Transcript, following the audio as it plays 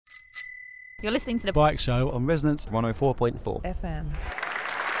You're listening to The Bike Show on Resonance 104.4 FM.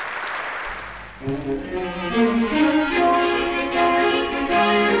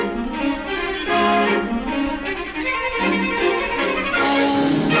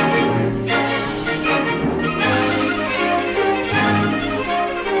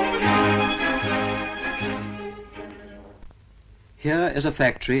 Here is a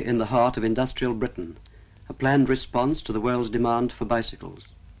factory in the heart of industrial Britain, a planned response to the world's demand for bicycles.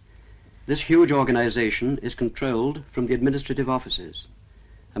 This huge organization is controlled from the administrative offices.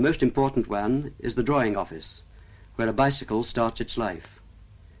 A most important one is the drawing office, where a bicycle starts its life.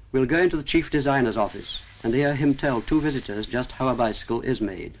 We'll go into the chief designer's office and hear him tell two visitors just how a bicycle is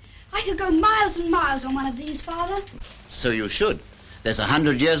made. I could go miles and miles on one of these, Father. So you should. There's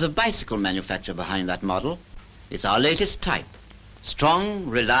 100 years of bicycle manufacture behind that model. It's our latest type. Strong,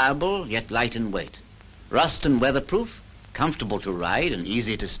 reliable, yet light in weight. Rust and weatherproof, comfortable to ride and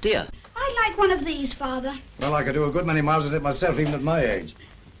easy to steer. I'd like one of these, Father. Well, I could do a good many miles in it myself, even at my age.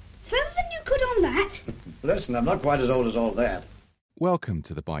 Further than you could on that? Listen, I'm not quite as old as all that. Welcome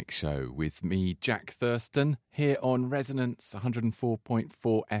to The Bike Show with me, Jack Thurston, here on Resonance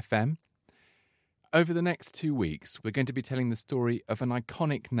 104.4 FM. Over the next 2 weeks, we're going to be telling the story of an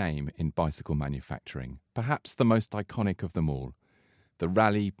iconic name in bicycle manufacturing, perhaps the most iconic of them all, the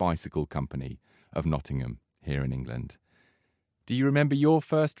Raleigh Bicycle Company of Nottingham, here in England. Do you remember your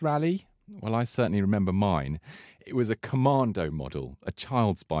first Raleigh? Well, I certainly remember mine. It was a Commando model, a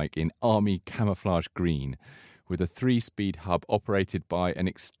child's bike in army camouflage green, with a 3-speed hub operated by an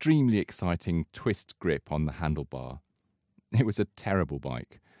extremely exciting twist grip on the handlebar. It was a terrible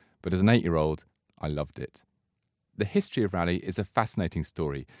bike, but as an 8-year-old, I loved it. The history of Raleigh is a fascinating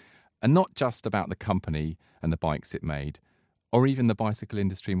story, and not just about the company and the bikes it made, or even the bicycle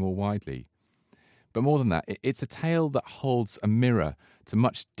industry more widely. But more than that, it's a tale that holds a mirror to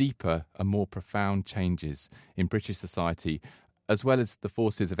much deeper and more profound changes in British society, as well as the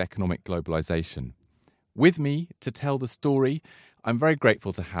forces of economic globalisation. With me to tell the story, I'm very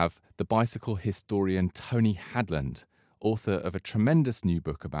grateful to have the bicycle historian Tony Hadland, author of a tremendous new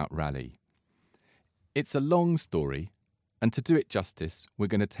book about Raleigh. It's a long story, and to do it justice, we're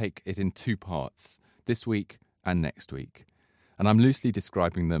going to take it in 2 parts, this week and next week. And I'm loosely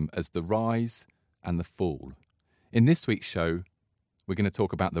describing them as the rise and the fall. In this week's show, we're going to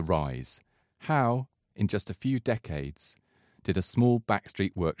talk about the rise. How, in just a few decades, did a small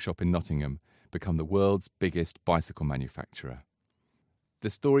backstreet workshop in Nottingham become the world's biggest bicycle manufacturer? The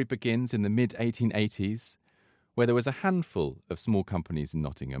story begins in the mid-1880s, where there was a handful of small companies in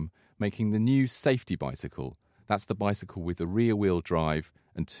Nottingham making the new safety bicycle. That's the bicycle with a rear-wheel drive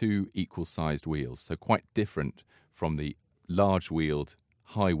and 2 equal-sized wheels, so quite different from the large-wheeled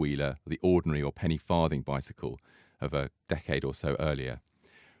high-wheeler, the ordinary or penny farthing bicycle of a decade or so earlier.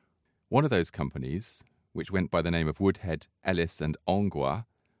 One of those companies, which went by the name of Woodhead, Ellis and Ongwa,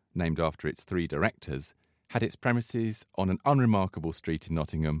 named after its 3 directors, had its premises on an unremarkable street in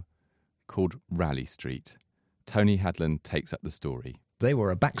Nottingham called Raleigh Street. Tony Hadland takes up the story. They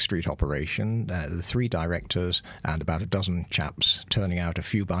were a backstreet operation, the 3 directors and about a dozen chaps turning out a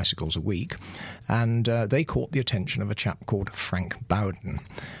few bicycles a week. And they caught the attention of a chap called Frank Bowden.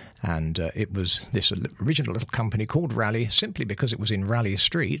 And it was this original little company called Raleigh simply because it was in Raleigh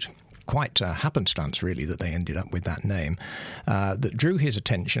Street. Quite happenstance, really, that they ended up with that name, that drew his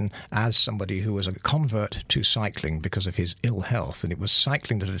attention as somebody who was a convert to cycling because of his ill health. And it was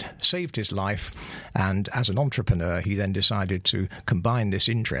cycling that had saved his life. And as an entrepreneur, he then decided to combine this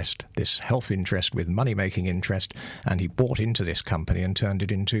interest, this health interest, with money-making interest. And he bought into this company and turned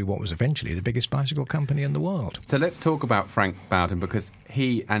it into what was eventually the biggest bicycle company in the world. So let's talk about Frank Bowden, because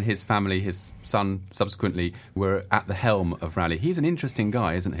he and his family, his son subsequently, were at the helm of Raleigh. He's an interesting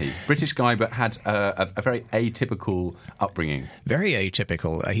guy, isn't he? British guy, but had a very atypical upbringing. Very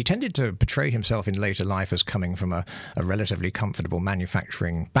atypical. He tended to portray himself in later life as coming from a relatively comfortable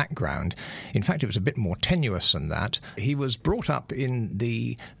manufacturing background. In fact, it was a bit more tenuous than that. He was brought up in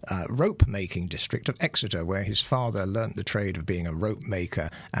the rope-making district of Exeter, where his father learnt the trade of being a rope maker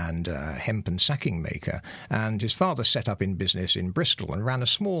and hemp and sacking maker. And his father set up in business in Bristol and ran a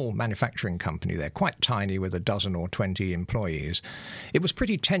small manufacturing company there, quite tiny, with a dozen or 20 employees. It was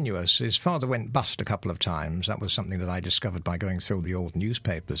pretty tenuous. His father went bust a couple of times. That was something that I discovered by going through the old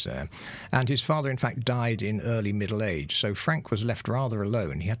newspapers there. And his father, in fact, died in early middle age. So Frank was left rather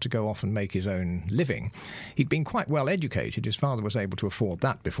alone. He had to go off and make his own living. He'd been quite well educated. His father was able to afford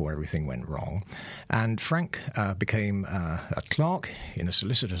that before everything went wrong. And Frank became a clerk in a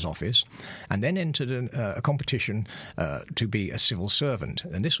solicitor's office and then entered a competition to be a civil servant.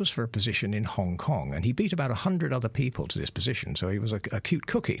 And this was for a position in Hong Kong. And he beat about 100 other people to this position. So he was a cute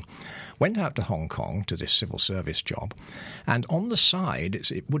cookie. went out to Hong Kong to this civil service job, and on the side,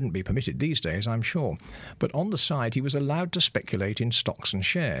 it wouldn't be permitted these days, I'm sure, but on the side he was allowed to speculate in stocks and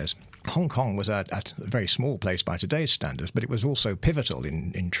shares. Hong Kong was a very small place by today's standards, but it was also pivotal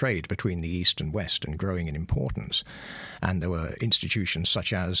in trade between the East and West and growing in importance. And there were institutions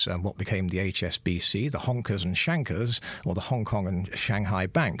such as what became the HSBC, the Honkers and Shankers, or the Hong Kong and Shanghai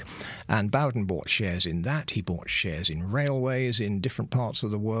Bank. And Bowden bought shares in that. He bought shares in railways in different parts of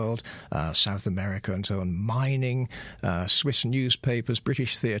the world, South America and so on, mining, Swiss newspapers,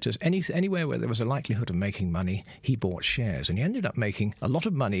 British theatres, anywhere where there was a likelihood of making money, he bought shares. And he ended up making a lot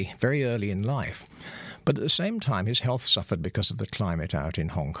of money very early in life. But at the same time, his health suffered because of the climate out in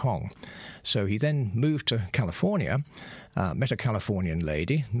Hong Kong. So he then moved to California, met a Californian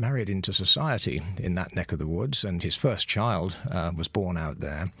lady, married into society in that neck of the woods, and his first child was born out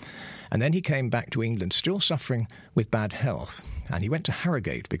there. And then he came back to England, still suffering with bad health. And he went to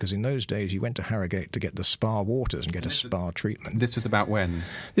Harrogate, because in those days he went to Harrogate to get the spa waters and get a spa treatment. This was about when?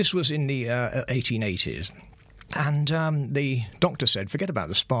 This was in the 1880s. And the doctor said, forget about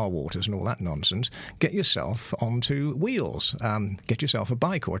the spa waters and all that nonsense. Get yourself onto wheels. Get yourself a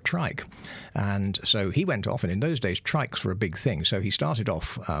bike or a trike. And so he went off, and in those days, trikes were a big thing. So he started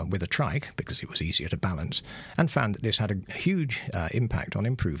off with a trike, because it was easier to balance, and found that this had a huge impact on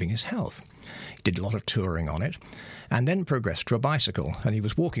improving his health. He did a lot of touring on it, and then progressed to a bicycle. And he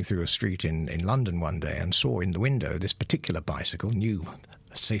was walking through a street in London one day and saw in the window this particular bicycle, new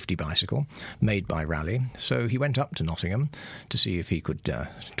safety bicycle made by Raleigh. So he went up to Nottingham to see if he could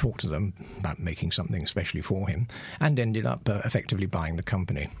talk to them about making something especially for him, and ended up effectively buying the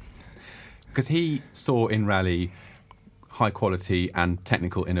company. Because he saw in Raleigh high quality and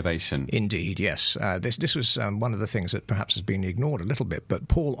technical innovation. Indeed, yes. This was one of the things that perhaps has been ignored a little bit, but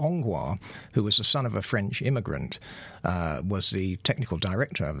Paul Anglois, who was the son of a French immigrant, was the technical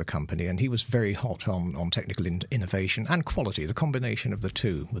director of the company, and he was very hot on technical innovation and quality. The combination of the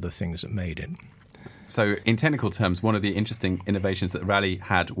two were the things that made it. So in technical terms, one of the interesting innovations that Raleigh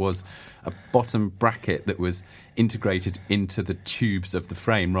had was a bottom bracket that was integrated into the tubes of the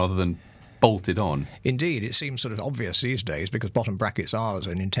frame rather than bolted on. Indeed, it seems sort of obvious these days because bottom brackets are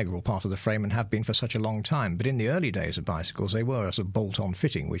an integral part of the frame and have been for such a long time. But in the early days of bicycles, they were a sort of bolt-on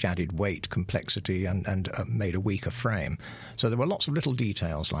fitting, which added weight, complexity, and made a weaker frame. So there were lots of little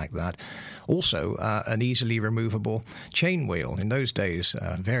details like that. Also, an easily removable chain wheel. In those days,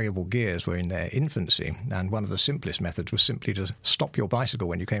 variable gears were in their infancy, and one of the simplest methods was simply to stop your bicycle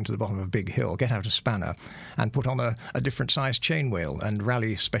when you came to the bottom of a big hill, get out a spanner, and put on a different sized chain wheel. And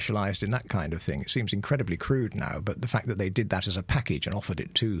Raleigh specialised in that kind of thing. It seems incredibly crude now, but the fact that they did that as a package and offered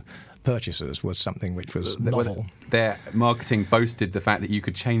it to purchasers was something which was novel. Their marketing boasted the fact that you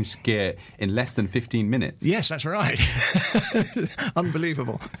could change gear in less than 15 minutes. Yes, that's right.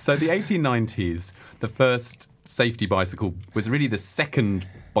 Unbelievable. So the 1890s, the first safety bicycle was really the second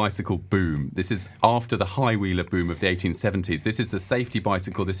bicycle boom. This is after the high-wheeler boom of the 1870s. This is the safety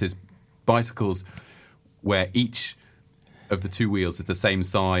bicycle. This is bicycles where each of the two wheels is the same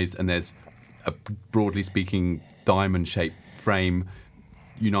size, and there's a, broadly speaking, diamond-shaped frame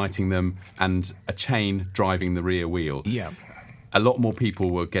uniting them and a chain driving the rear wheel. Yeah. A lot more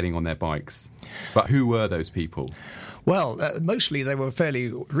people were getting on their bikes. But who were those people? Well, mostly they were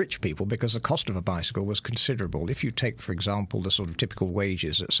fairly rich people because the cost of a bicycle was considerable. If you take, for example, the sort of typical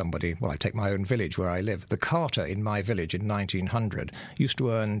wages that somebody, well, I take my own village where I live. The carter in my village in 1900 used to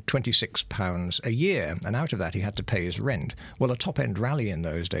earn £26 a year, and out of that he had to pay his rent. Well, a top-end rally in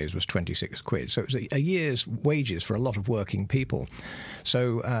those days was 26 quid, so it was a year's wages for a lot of working people.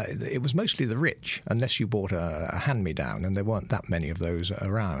 So it was mostly the rich, unless you bought a hand-me-down, and there weren't that many of those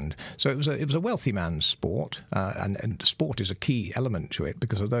around. So it was a wealthy man's sport, and sport is a key element to it,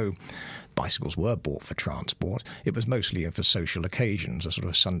 because although bicycles were bought for transport, it was mostly for social occasions, a sort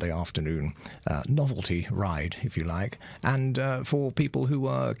of Sunday afternoon novelty ride, if you like, and for people who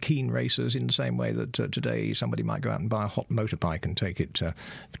are keen racers in the same way that today somebody might go out and buy a hot motorbike and take it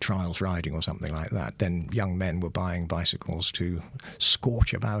for trials riding or something like that. Then young men were buying bicycles to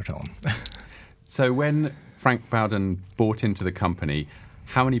scorch about on. So when Frank Bowden bought into the company,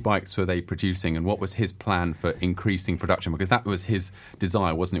 how many bikes were they producing, and what was his plan for increasing production? Because that was his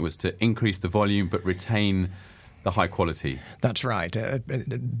desire, wasn't it? Was to increase the volume but retain the high quality. That's right.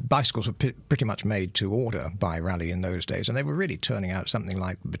 Bicycles were pretty much made to order by Raleigh in those days, and they were really turning out something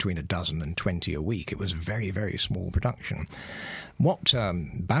like between a dozen and 20 a week. It was very, very small production. What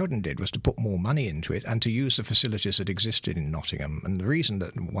Bowden did was to put more money into it and to use the facilities that existed in Nottingham. And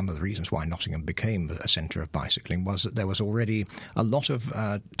one of the reasons why Nottingham became a centre of bicycling was that there was already a lot of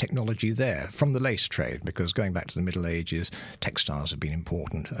technology there from the lace trade, because going back to the Middle Ages, textiles had been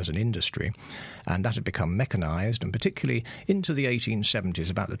important as an industry, and that had become mechanised, and particularly into the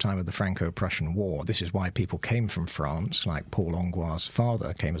 1870s, about the time of the Franco-Prussian War. This is why people came from France, like Paul Langlois'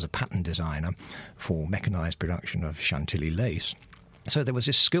 father came as a pattern designer for mechanised production of Chantilly lace. So there was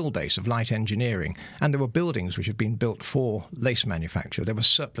this skill base of light engineering, and there were buildings which had been built for lace manufacture. There was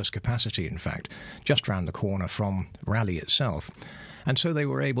surplus capacity, in fact, just round the corner from Raleigh itself. And so they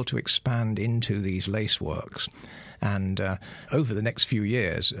were able to expand into these lace works. And over the next few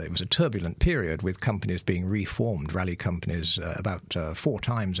years, it was a turbulent period with companies being reformed. Raleigh companies, about 4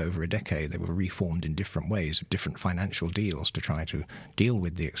 times over a decade, they were reformed in different ways, different financial deals to try to deal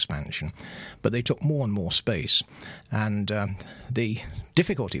with the expansion. But they took more and more space. And the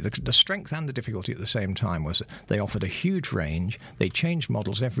difficulty, the strength and the difficulty at the same time was that they offered a huge range, they changed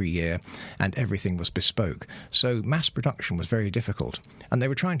models every year, and everything was bespoke. So mass production was very difficult. And they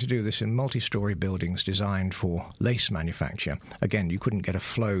were trying to do this in multi-storey buildings designed for lace manufacture. Again, you couldn't get a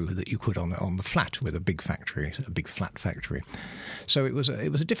flow that you could on the flat with a big factory, a big flat factory. So it was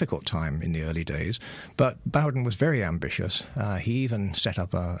a difficult time in the early days. But Bowden was very ambitious. He even set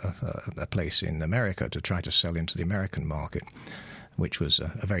up a place in America to try to sell into the American market, which was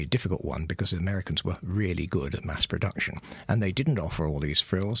a very difficult one because the Americans were really good at mass production. And they didn't offer all these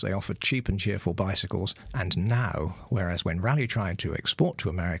frills. They offered cheap and cheerful bicycles. And now, whereas when Raleigh tried to export to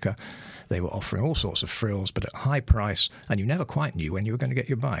America, they were offering all sorts of frills, but at high price, and you never quite knew when you were going to get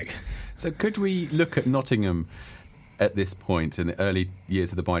your bike. So could we look at Nottingham at this point in the early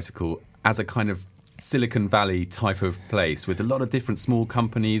years of the bicycle as a kind of Silicon Valley type of place with a lot of different small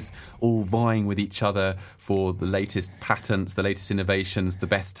companies all vying with each other for the latest patents, the latest innovations, the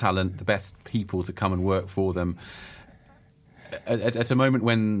best talent, the best people to come and work for them? At a moment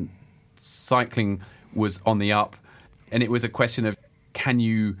when cycling was on the up, and it was a question of, can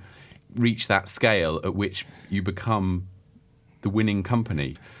you reach that scale at which you become the winning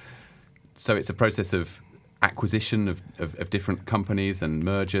company? So it's a process of acquisition of different companies and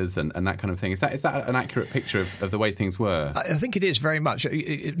mergers and that kind of thing. Is that an accurate picture of the way things were? I think it is very much.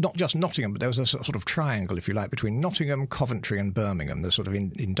 Not just Nottingham, but there was a sort of triangle, if you like, between Nottingham, Coventry and Birmingham, the sort of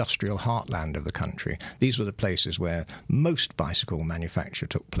industrial heartland of the country. These were the places where most bicycle manufacture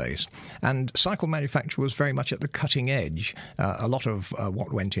took place. And cycle manufacture was very much at the cutting edge. A lot of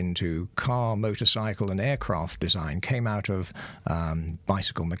what went into car, motorcycle and aircraft design came out of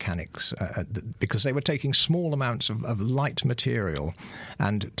bicycle mechanics because they were taking small amounts of light material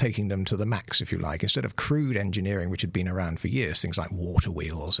and taking them to the max, if you like, instead of crude engineering which had been around for years, things like water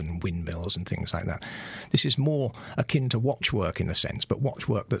wheels and windmills and things like that. This is more akin to watchwork in a sense, but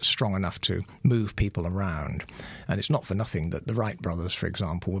watchwork that's strong enough to move people around. And it's not for nothing that the Wright brothers, for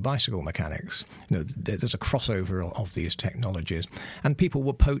example, were bicycle mechanics. You know, there's a crossover of these technologies, and people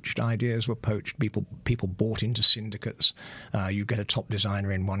were poached, ideas were poached, people bought into syndicates. You get a top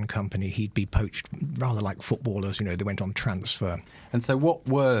designer in one company, he'd be poached rather like footballers, you know, they went on transfer. And so what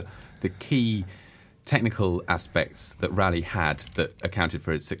were the key technical aspects that Raleigh had that accounted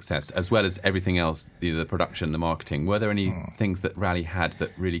for its success, as well as everything else, the production, the marketing? Were there any things that Raleigh had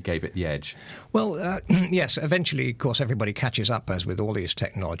that really gave it the edge? Well, yes, eventually, of course, everybody catches up, as with all these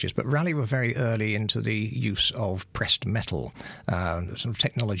technologies, but Raleigh were very early into the use of pressed metal, sort of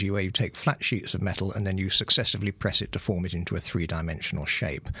technology where you take flat sheets of metal and then you successively press it to form it into a three-dimensional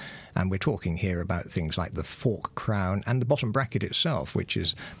shape. And we're talking here about things like the fork crown and the bottom bracket itself, which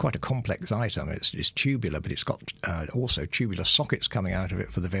is quite a complex item. It's tubular, but it's got also tubular sockets coming out of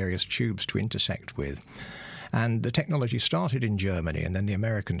it for the various tubes to intersect with. And the technology started in Germany, and then the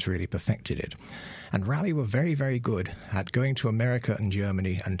Americans really perfected it. And Raleigh were very, very good at going to America and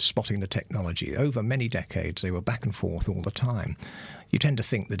Germany and spotting the technology. Over many decades, they were back and forth all the time. You tend to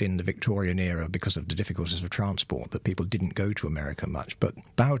think that in the Victorian era, because of the difficulties of transport, that people didn't go to America much. But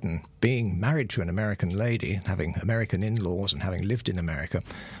Bowden, being married to an American lady, having American in-laws and having lived in America,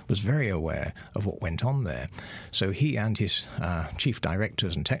 was very aware of what went on there. So he and his chief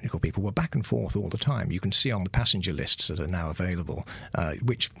directors and technical people were back and forth all the time. You can see on the passenger lists that are now available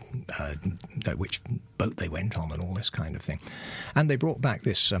which boat they went on and all this kind of thing. And they brought back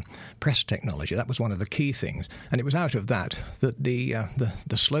this press technology. That was one of the key things. And it was out of that the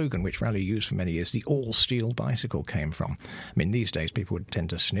the slogan which Raleigh used for many years, the all-steel bicycle, came from. I mean, these days people would tend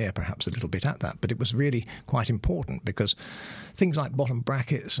to sneer perhaps a little bit at that, but it was really quite important because things like bottom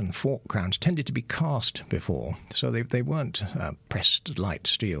brackets and fork crowns tended to be cast before, so they weren't pressed light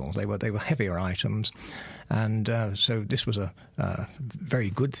steel. They were heavier items, and so this was a very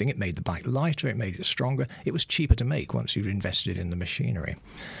good thing. It made the bike lighter, it made it stronger. It was cheaper to make once you'd invested in the machinery.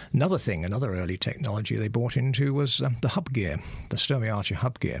 Another early technology they bought into was the hub gear, the Sturmey Archer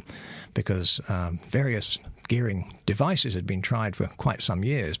hub gear, because various gearing devices had been tried for quite some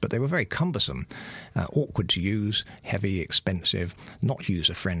years, but they were very cumbersome, awkward to use, heavy, expensive, not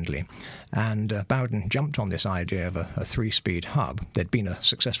user-friendly. And Bowden jumped on this idea of a 3-speed hub. There'd been a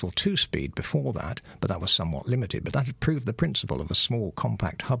successful 2-speed before that, but that was somewhat limited. But that had proved the principle of a small,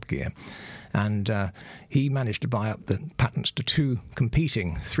 compact hub gear. And he managed to buy up the patents to 2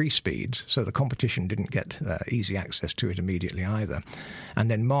 competing 3-speeds, so the competition didn't get easy access to it immediately either, and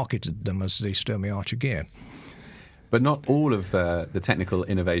then marketed them as the Sturmey Archer gear. But not all of the technical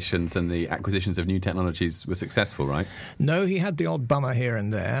innovations and the acquisitions of new technologies were successful, right? No, he had the odd bummer here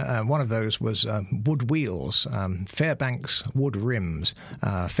and there. One of those was wood wheels, Fairbanks wood rims.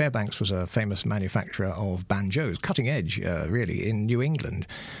 Fairbanks was a famous manufacturer of banjos, cutting edge, really, in New England.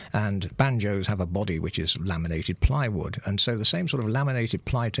 And banjos have a body which is laminated plywood. And so the same sort of laminated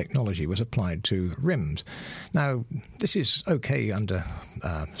ply technology was applied to rims. Now, this is okay under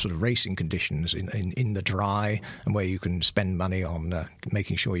sort of racing conditions in the dry, and where you can spend money on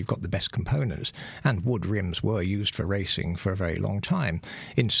making sure you've got the best components. And wood rims were used for racing for a very long time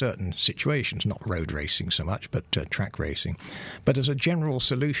in certain situations, not road racing so much, but track racing. But as a general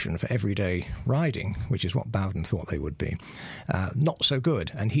solution for everyday riding, which is what Bowden thought they would be, not so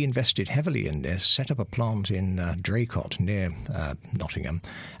good. And he invested heavily in this, set up a plant in Draycott near Nottingham,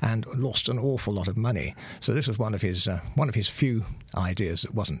 and lost an awful lot of money. So this was one of his few ideas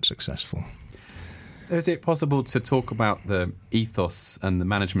that wasn't successful. So is it possible to talk about the ethos and the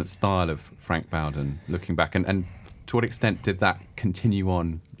management style of Frank Bowden, looking back, and to what extent did that continue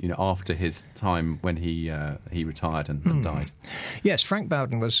on, after his time when he retired and died? Yes, Frank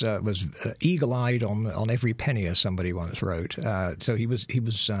Bowden was eagle-eyed on every penny, as somebody once wrote. So he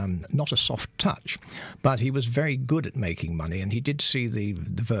was not a soft touch, but he was very good at making money, and he did see the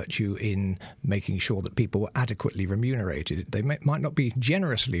virtue in making sure that people were adequately remunerated. They might not be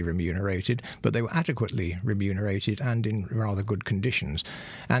generously remunerated, but they were adequately remunerated and in rather good conditions.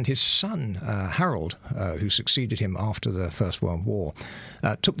 And his son, Harold, who succeeded him after the First World War,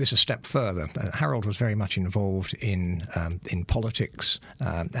 took this a step further. Harold was very much involved in politics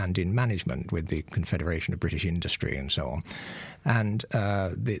and in management with the Confederation of British Industry and so on. And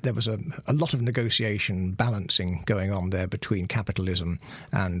there was a lot of negotiation, balancing going on there between capitalism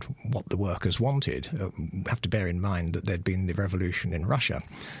and what the workers wanted. We have to bear in mind that there'd been the revolution in Russia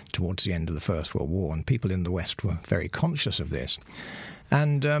towards the end of the First World War, and people in the West were very conscious of this.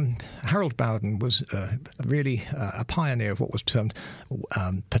 And Harold Bowden was really a pioneer of what was termed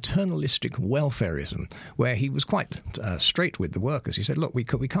paternalistic welfarism, where he was quite straight with the workers. He said, look, we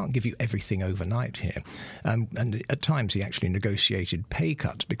can't give you everything overnight here. And at times he actually negotiated pay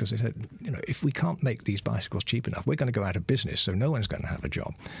cuts because they said, if we can't make these bicycles cheap enough, we're going to go out of business, so no one's going to have a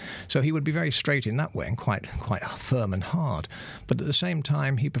job. So he would be very straight in that way and quite firm and hard. But at the same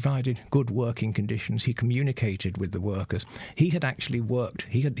time, he provided good working conditions. He communicated with the workers. He had actually worked.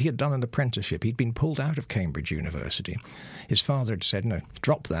 He had done an apprenticeship. He'd been pulled out of Cambridge University. His father had said, no,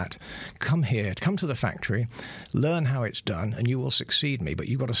 drop that. Come here, come to the factory, learn how it's done, and you will succeed me. But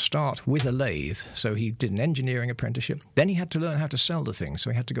you've got to start with a lathe. So he did an engineering apprenticeship. Then he had to learn how to sell the thing. So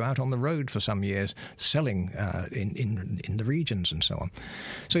he had to go out on the road for some years, selling in the regions and so on.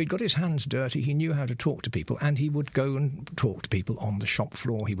 So he'd got his hands dirty. He knew how to talk to people, and he would go and talk to people on the shop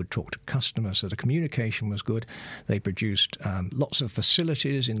floor. He would talk to customers. So the communication was good. They produced lots of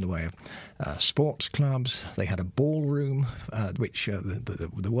facilities in the way of sports clubs. They had a ballroom which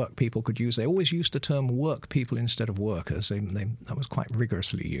the work people could use. They always used the term work people instead of workers. That was quite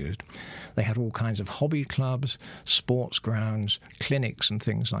rigorously used. They had all kinds of hobby clubs, sports grounds, clinics and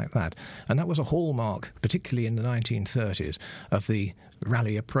things like that. And that was a hallmark, particularly in the 1930s, of the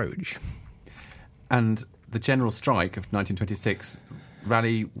Raleigh approach. And the general strike of 1926,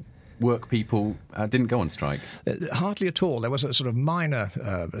 Raleigh work people didn't go on strike? Hardly at all. There was a sort of minor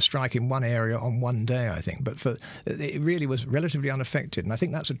strike in one area on one day, I think, but it really was relatively unaffected, and I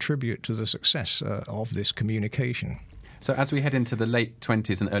think that's a tribute to the success of this communication. So as we head into the late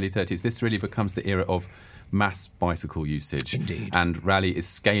 20s and early 30s, this really becomes the era of mass bicycle usage. Indeed. And Raleigh is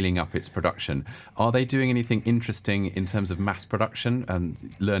scaling up its production. Are they doing anything interesting in terms of mass production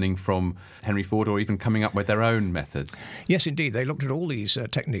and learning from Henry Ford, or even coming up with their own methods? Yes, indeed. They looked at all these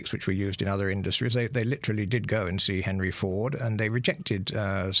techniques which were used in other industries. They literally did go and see Henry Ford, and they rejected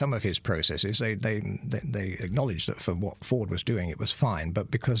some of his processes. They acknowledged that for what Ford was doing, it was fine, but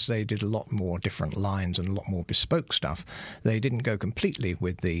because they did a lot more different lines and a lot more bespoke stuff, they didn't go completely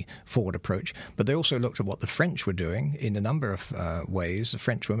with the Ford approach. But they also looked at what the French were doing in a number of ways. The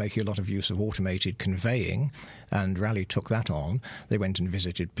French were making a lot of use of automated conveying, and Raleigh took that on. They went and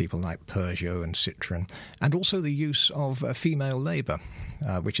visited people like Peugeot and Citroën, and also the use of female labour,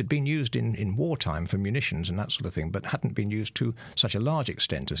 which had been used in wartime for munitions and that sort of thing, but hadn't been used to such a large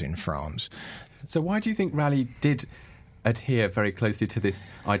extent as in France. So why do you think Raleigh did adhere very closely to this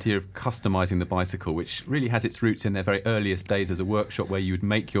idea of customising the bicycle, which really has its roots in their very earliest days as a workshop where you would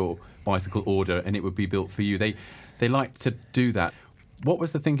make your bicycle order and it would be built for you? They liked to do that. What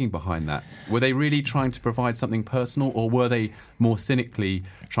was the thinking behind that? Were they really trying to provide something personal, or were they more cynically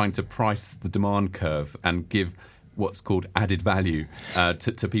trying to price the demand curve and give what's called added value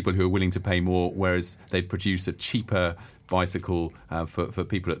to people who are willing to pay more, whereas they produce a cheaper bicycle for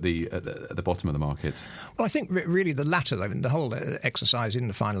people at the bottom of the market? Well, I think really the latter. I mean, the whole exercise in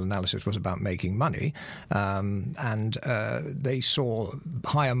the final analysis was about making money, and they saw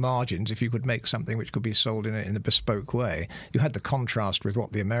higher margins if you could make something which could be sold in a bespoke way. You had the contrast with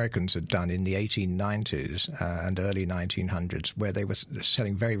what the Americans had done in the 1890s and early 1900s, where they were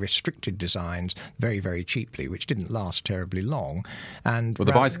selling very restricted designs very, very cheaply, which didn't last terribly long. And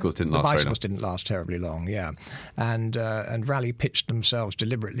the bicycles didn't last very long. The bicycles didn't last terribly long, yeah. And Raleigh pitched themselves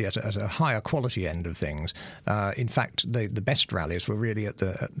deliberately at a higher quality end of things. In fact, the best rallies were really at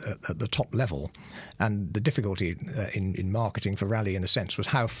the top level. And the difficulty in marketing for Raleigh, in a sense, was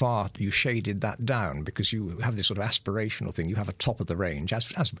how far you shaded that down, because you have this sort of aspirational thing. You have a top of the range,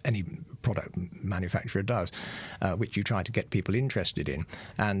 as any product manufacturer does, which you try to get people interested in.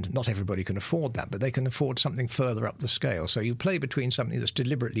 And not everybody can afford that, but they can afford something further up the scale. So you play between something that's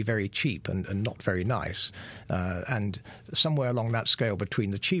deliberately very cheap and not very nice, and somewhere along that scale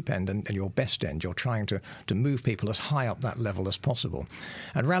between the cheap end and your best end, you're trying to move people as high up that level as possible.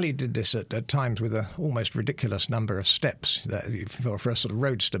 And Raleigh did this at times with an almost ridiculous number of steps. For a sort of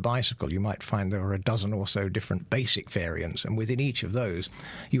roadster bicycle, you might find there were a dozen or so different basic variants, and within each of those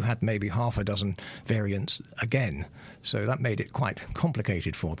you had maybe half a dozen variants again. So that made it quite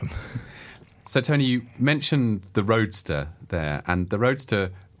complicated for them. So, Tony, you mentioned the Roadster there, and the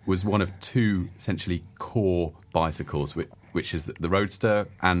Roadster was one of two essentially core bicycles, which is the Roadster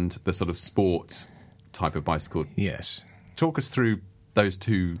and the sort of sport type of bicycle. Yes. Talk us through those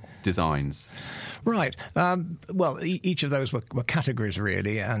two designs. Right. Well, each of those were categories,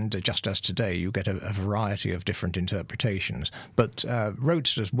 really, and just as today, you get a variety of different interpretations. But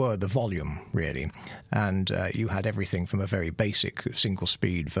roadsters were the volume, really, and you had everything from a very basic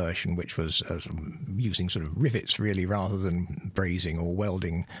single-speed version, which was using sort of rivets, really, rather than brazing or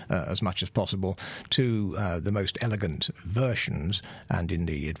welding as much as possible, to the most elegant versions. And in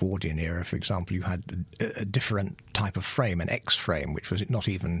the Edwardian era, for example, you had a different type of frame, an X frame, which was not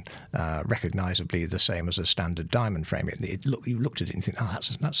even recognisably the same as a standard diamond frame. You looked at it and think,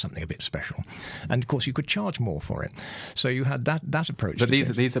 that's something a bit special. And of course, you could charge more for it. So you had that approach. But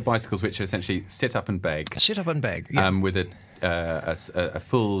these are bicycles which are essentially sit up and beg. Sit up and beg, yeah. With a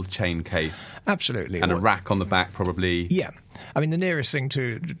full chain case. Absolutely. And a rack on the back, probably. Yeah. I mean, the nearest thing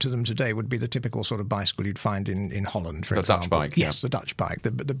to them today would be the typical sort of bicycle you'd find in Holland, for example. The Dutch bike. Yes, the Dutch bike,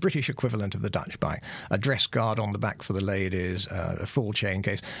 the British equivalent of the Dutch bike. A dress guard on the back for the ladies, a full chain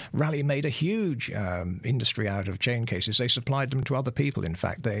case. Raleigh made a huge industry out of chain cases. They supplied them to other people, in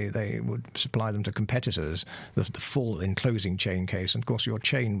fact. They would supply them to competitors, the full enclosing chain case. And, of course, your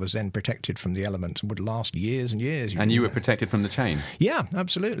chain was then protected from the elements and would last years and years. And you were protected from the chain? Yeah,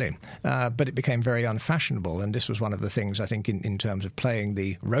 absolutely. But it became very unfashionable, and this was one of the things, I think, in terms of playing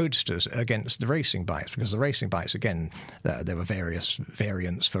the roadsters against the racing bikes, because the racing bikes, again, there were various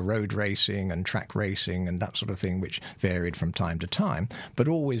variants for road racing and track racing and that sort of thing, which varied from time to time, but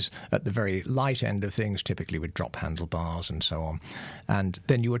always at the very light end of things, typically with drop handlebars and so on. And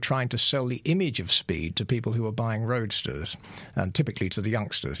then you were trying to sell the image of speed to people who were buying roadsters, and typically to the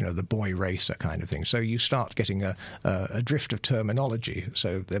youngsters, the boy racer kind of thing. So you start getting a drift of terminology.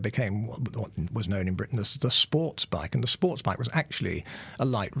 So there became what was known in Britain as the sports bike, and the sports sports bike was actually a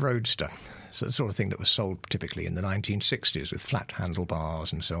light roadster. So the sort of thing that was sold typically in the 1960s with flat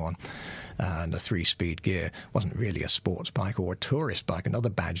handlebars and so on, and a 3-speed gear. Wasn't really a sports bike or a tourist bike. Another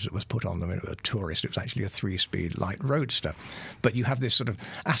badge that was put on them, it was a tourist. It was actually a 3-speed light roadster. But you have this sort of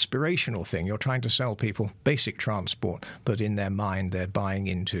aspirational thing. You're trying to sell people basic transport, but in their mind they're buying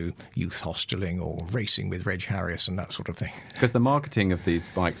into youth hosteling or racing with Reg Harris and that sort of thing. Because the marketing of these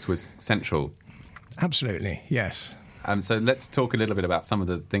bikes was central. Absolutely, yes. So let's talk a little bit about some of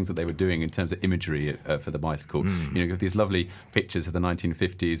the things that they were doing in terms of imagery for the bicycle. You know, these lovely pictures of the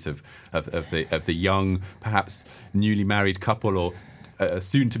 1950s of the young, perhaps newly married couple or a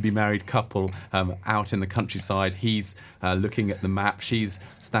soon-to-be married couple out in the countryside. He's looking at the map. She's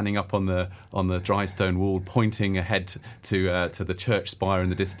standing up on the dry stone wall, pointing ahead to the church spire in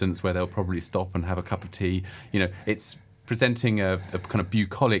the distance, where they'll probably stop and have a cup of tea. You know, it's presenting a kind of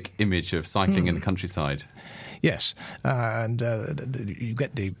bucolic image of cycling in the countryside. Yes, and you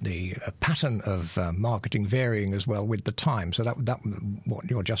get the pattern of marketing varying as well with the time. So that what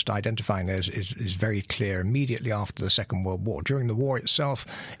you're just identifying there is very clear. Immediately after the Second World War, during the war itself,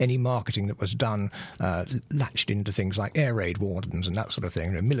 any marketing that was done latched into things like air raid wardens and that sort of thing,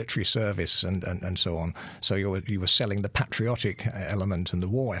 you know, military service and so on. So you were selling the patriotic element and the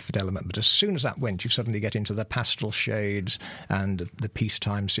war effort element. But as soon as that went, you suddenly get into the pastel shades and the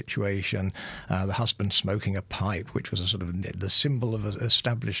peacetime situation, the husband smoking a pipe, which was a sort of the symbol of an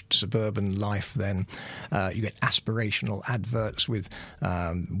established suburban life then. You get aspirational adverts with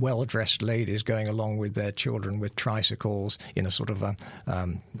well-dressed ladies going along with their children with tricycles in a sort of a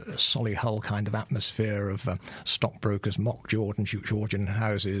Solihull kind of atmosphere of stockbrokers, mock Georgian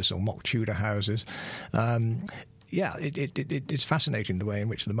houses or mock Tudor houses. It's fascinating the way in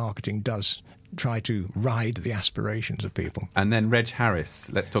which the marketing does try to ride the aspirations of people. And then Reg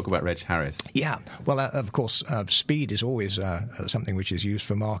Harris. Let's talk about Reg Harris. Yeah. Well, of course, speed is always something which is used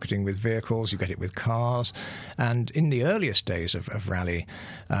for marketing with vehicles. You get it with cars. And in the earliest days of rally,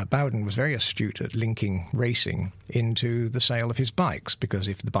 Bowden was very astute at linking racing into the sale of his bikes, because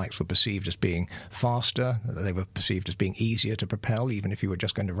if the bikes were perceived as being faster, they were perceived as being easier to propel, even if you were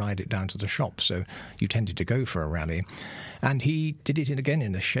just going to ride it down to the shop. So you tended to go for a rally. And he did it again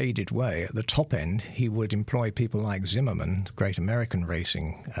in a shaded way. At the top end, he would employ people like Zimmerman, the great American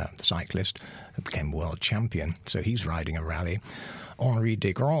racing cyclist, who became world champion. So he's riding a rally. Henri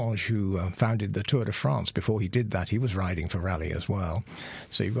Desgrange, who founded the Tour de France, before he did that, he was riding for rally as well.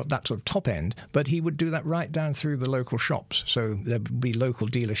 So you've got that sort of top end, but he would do that right down through the local shops. So there would be local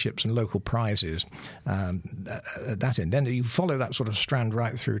dealerships and local prizes at that end. Then you follow that sort of strand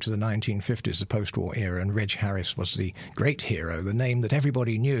right through to the 1950s, the post-war era, and Reg Harris was the great hero, the name that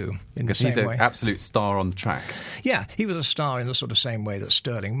everybody knew in the same way. Because he's an absolute star on the track. Yeah, he was a star in the sort of same way that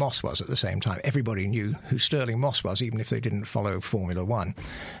Stirling Moss was at the same time. Everybody knew who Stirling Moss was, even if they didn't follow Formula One.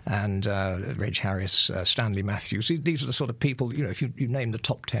 And Reg Harris, Stanley Matthews, these are the sort of people, you know, if you name the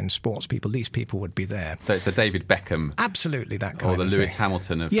top 10 sports people, these people would be there. So it's the David Beckham. Absolutely that kind of thing. Or the Lewis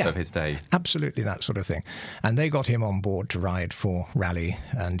Hamilton of his day. Absolutely that sort of thing. And they got him on board to ride for rally,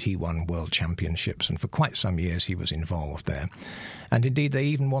 and he won world championships, and for quite some years he was involved there. And indeed they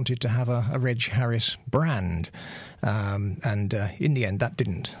even wanted to have a Reg Harris brand. And in the end that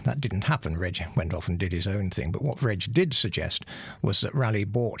didn't happen. Reg went off and did his own thing. But what Reg did suggest was that Raleigh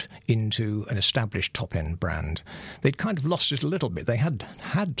bought into an established top-end brand. They'd kind of lost it a little bit. They had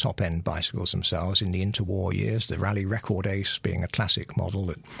top-end bicycles themselves in the interwar years, the Raleigh Record Ace being a classic model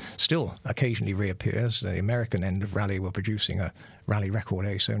that still occasionally reappears. The American end of Raleigh were producing a Raleigh Record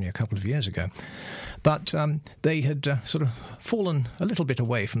Ace only a couple of years ago. But they had sort of fallen a little bit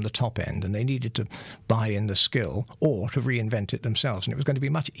away from the top end, and they needed to buy in the skill or to reinvent it themselves. And it was going to be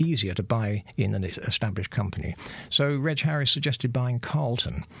much easier to buy in an established company. So Reg Harris suggested buying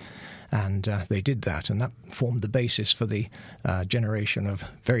Carlton. And they did that, and that formed the basis for the generation of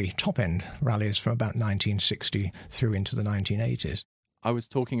very top-end rallies from about 1960 through into the 1980s. I was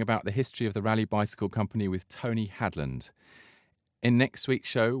talking about the history of the Raleigh Bicycle Company with Tony Hadland. In next week's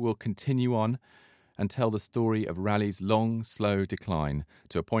show, we'll continue on and tell the story of Raleigh's long, slow decline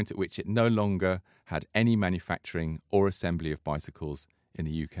to a point at which it no longer had any manufacturing or assembly of bicycles in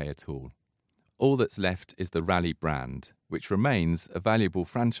the UK at all. All that's left is the Raleigh brand, which remains a valuable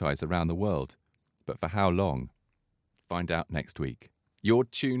franchise around the world. But for how long? Find out next week. You're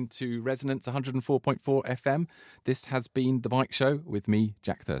tuned to Resonance 104.4 FM. This has been The Bike Show with me,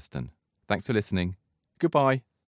 Jack Thurston. Thanks for listening. Goodbye.